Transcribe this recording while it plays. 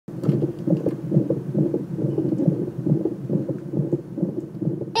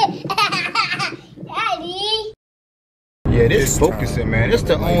It's focusing, man. It's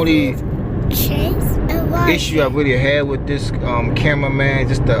the only issue I really had with this camera, man.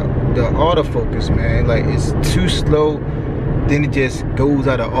 Just the autofocus, man. Like, it's too slow. Then it just goes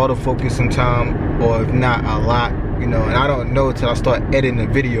out of autofocus sometime, or if not a lot, you know. And I don't know till I start editing the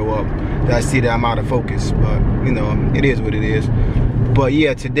video up that I see that I'm out of focus. But you know, it is what it is. But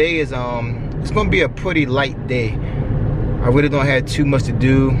yeah, today is it's gonna be a pretty light day. I really don't have too much to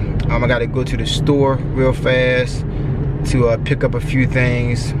do. I gotta go to the store real fast to pick up a few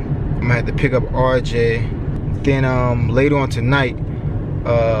things. I'm gonna have to pick up RJ. Then later on tonight,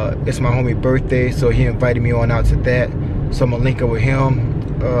 it's my homie's birthday, so he invited me on out to that. So I'm gonna link up with him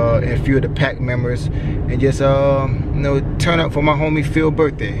and a few of the pack members, and just you know, turn up for my homie Phil's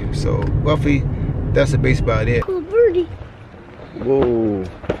birthday. So roughly, that's about it. Cool birdie. Whoa!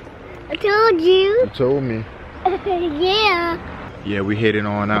 I told you. You told me. Yeah. Yeah, we heading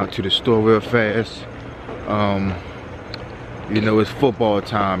on out to the store real fast. You know, it's football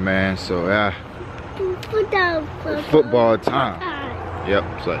time, man. So yeah. Football time. Yep.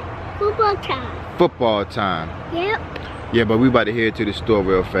 So. Football time. Football time. Yep. Yeah, but we about to head to the store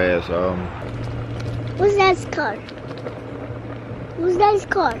real fast. What's that card? What's that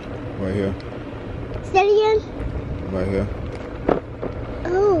card? Right here. Say it again. Right here.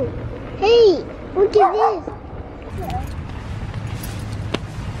 Oh, hey, look at this.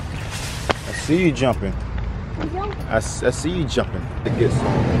 I see you jumping. I see you jumping. To get some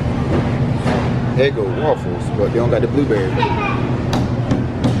Eggo waffles, but they don't got the blueberry.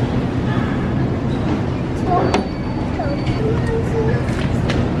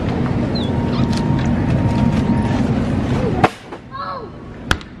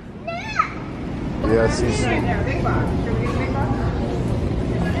 Yeah, I see some.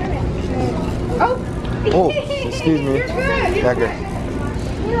 Oh, excuse me. Back here.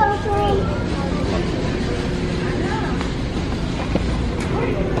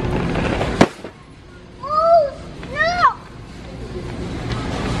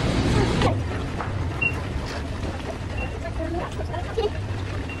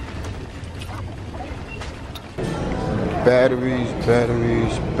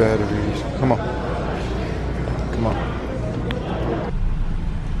 Batteries. Come on. Come on.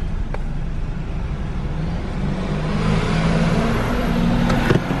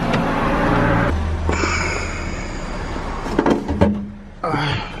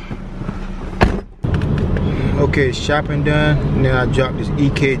 Okay, shopping done. Now I dropped this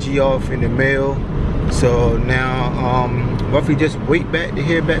EKG off in the mail. So now roughly just wait back to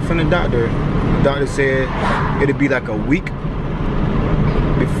hear back from the doctor. The doctor said it'll be like a week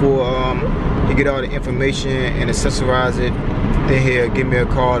before he get all the information and accessorize it. Then he'll give me a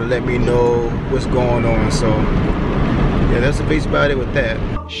call to let me know what's going on. So yeah, that's about it with that.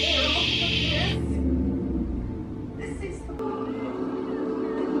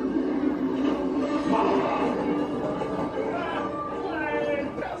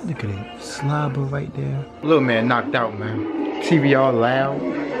 Look at it, slobber right there. Little man knocked out, man. TV all loud.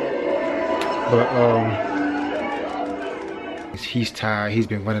 But he's tired. He's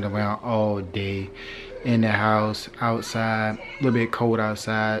been running around all day in the house, outside, a little bit cold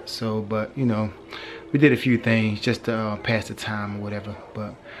outside. So, but you know, we did a few things just to pass the time or whatever.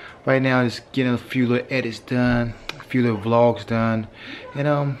 But right now, just getting a few little edits done, a few little vlogs done,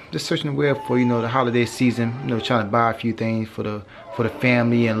 and just searching the web for, you know, the holiday season. You know, trying to buy a few things for the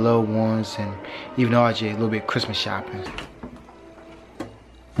family and loved ones, and even RJ a little bit Christmas shopping.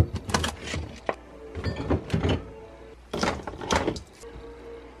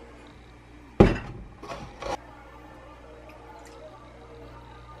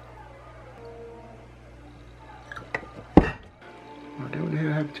 What the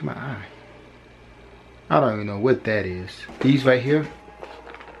hell happened to my eye? I don't even know what that is. These right here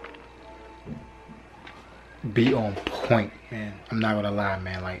be on point, man. I'm not gonna lie,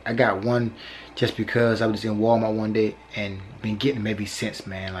 man. Like, I got one just because I was in Walmart one day and been getting them ever since,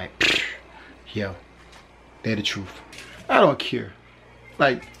 man. Like, yo, they're the truth. I don't care.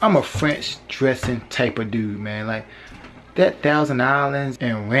 Like, I'm a French dressing type of dude, man. Like, that Thousand Islands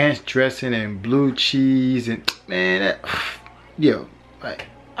and ranch dressing and blue cheese and, man, that, yo, like,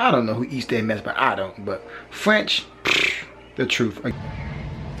 I don't know who eats that mess, but I don't. But French, the truth.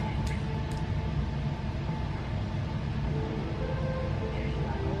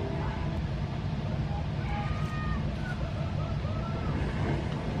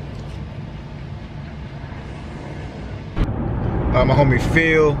 My homie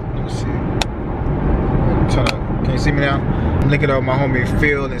Phil, let me see. Can you see me now? I'm looking at my homie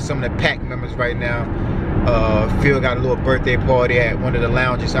Phil and some of the pack members right now. Phil got a little birthday party at one of the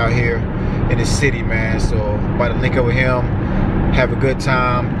lounges out here in the city, man. So about to link up with him. have a good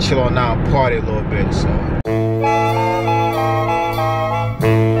time, chill on out, and party a little bit. So.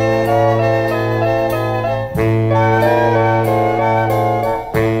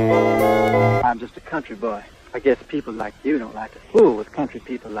 I'm just a country boy. I guess people like you don't like to fool with country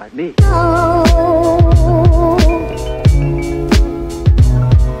people like me.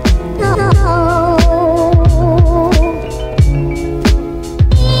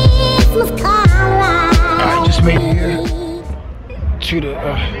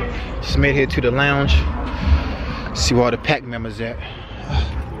 I just made it here to the lounge. See where all the pack members at.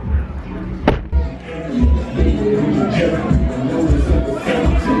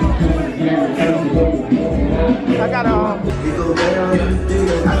 I got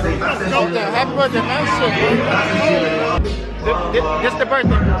happy birthday, man. This the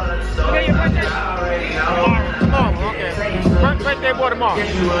birthday. Today your birthday? Tomorrow, okay. Birthday boy tomorrow.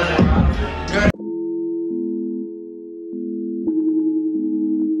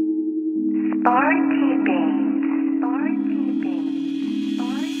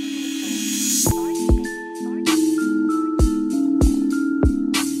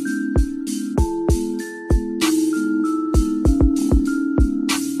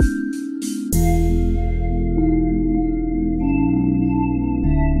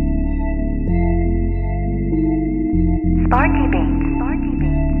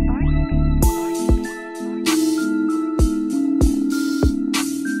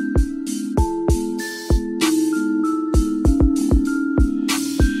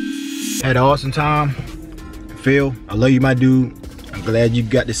 Had an awesome time. Phil, I love you, my dude. I'm glad you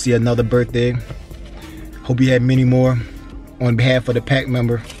got to see another birthday. Hope you had many more. On behalf of the pack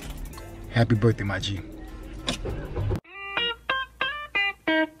member, happy birthday, my G.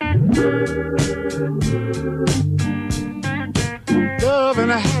 Love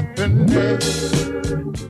and happiness.